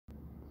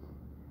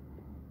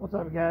What's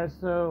up, guys?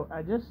 So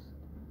I just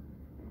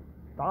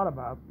thought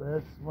about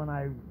this when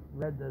I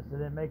read this,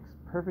 and it makes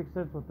perfect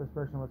sense what this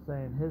person was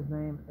saying. His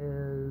name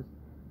is,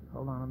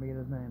 hold on, let me get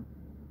his name,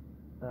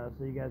 so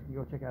you guys can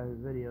go check out his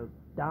videos.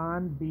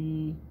 Don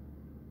B.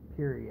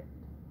 Period.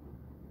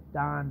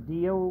 Don,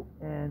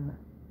 D-O-N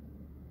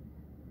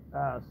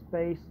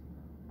space,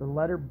 the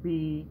letter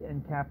B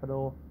in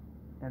capital,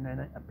 and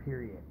then a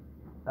period.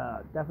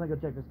 Definitely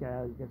go check this guy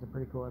out. He's got some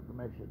pretty cool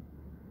information.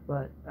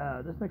 But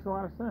this makes a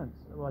lot of sense,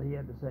 what he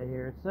had to say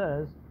here. It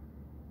says,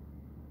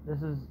 this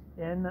is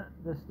in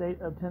the state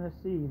of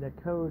Tennessee, the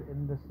code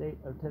in the state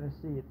of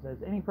Tennessee. It says,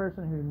 any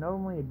person who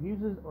knowingly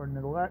abuses or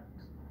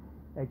neglects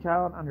a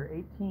child under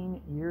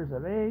 18 years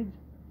of age,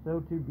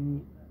 so to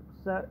be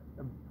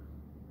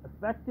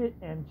affected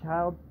and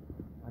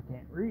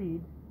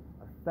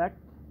affect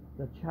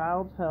the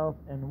child's health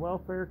and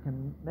welfare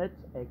commits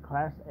a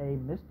Class A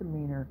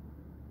misdemeanor,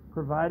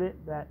 provided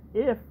that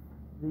if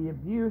the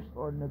abuse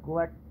or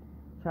neglect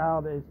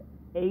child is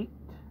 8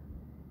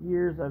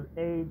 years of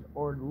age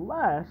or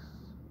less,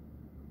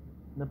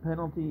 the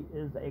penalty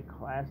is a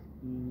Class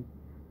E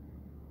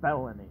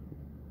felony.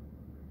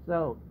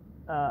 So,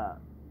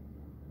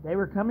 they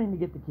were coming to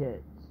get the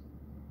kids.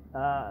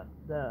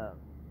 The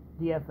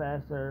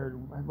DFS, or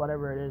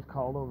whatever it is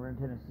called over in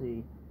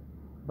Tennessee.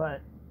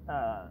 But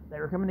they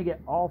were coming to get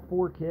all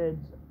 4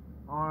 kids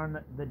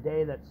on the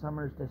day that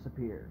Summers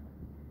disappeared.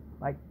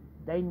 Like,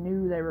 they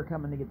knew they were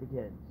coming to get the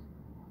kids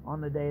on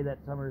the day that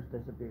Summers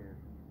disappeared.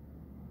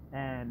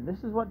 And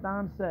this is what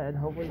Don said.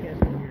 Hopefully you guys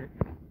can hear it.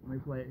 Let me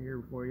play it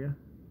here for you.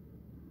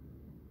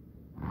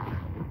 Man,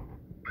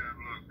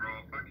 look, bro,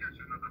 if I catch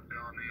another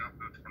felony, I'm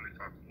doing 20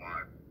 times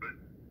live.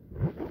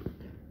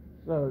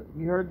 So,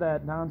 you heard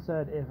that Don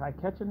said, if I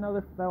catch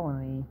another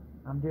felony,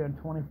 I'm doing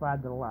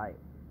 25 to life.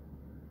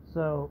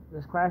 So,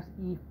 this Class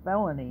E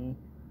felony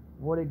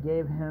would have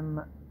gave him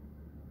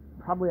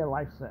probably a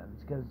life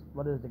sentence. Because,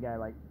 what is the guy,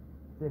 like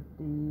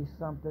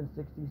 50-something,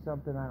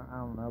 60-something? I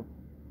don't know.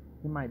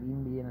 He might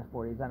even be in his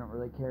 40s. I don't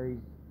really care.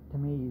 To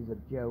me, he's a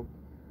joke.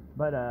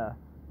 But,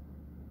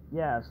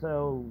 yeah,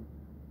 so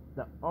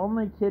the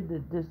only kid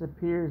that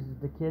disappears is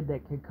the kid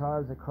that could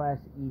cause a Class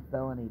E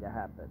felony to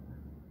happen.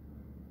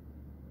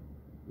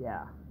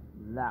 Yeah,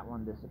 that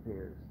one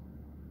disappears.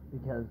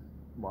 Because,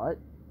 what?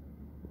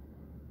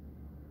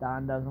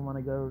 Don doesn't want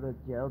to go to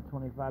jail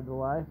 25 to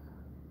life?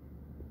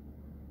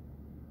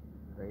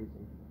 Crazy.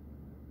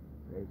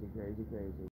 Crazy, crazy, crazy.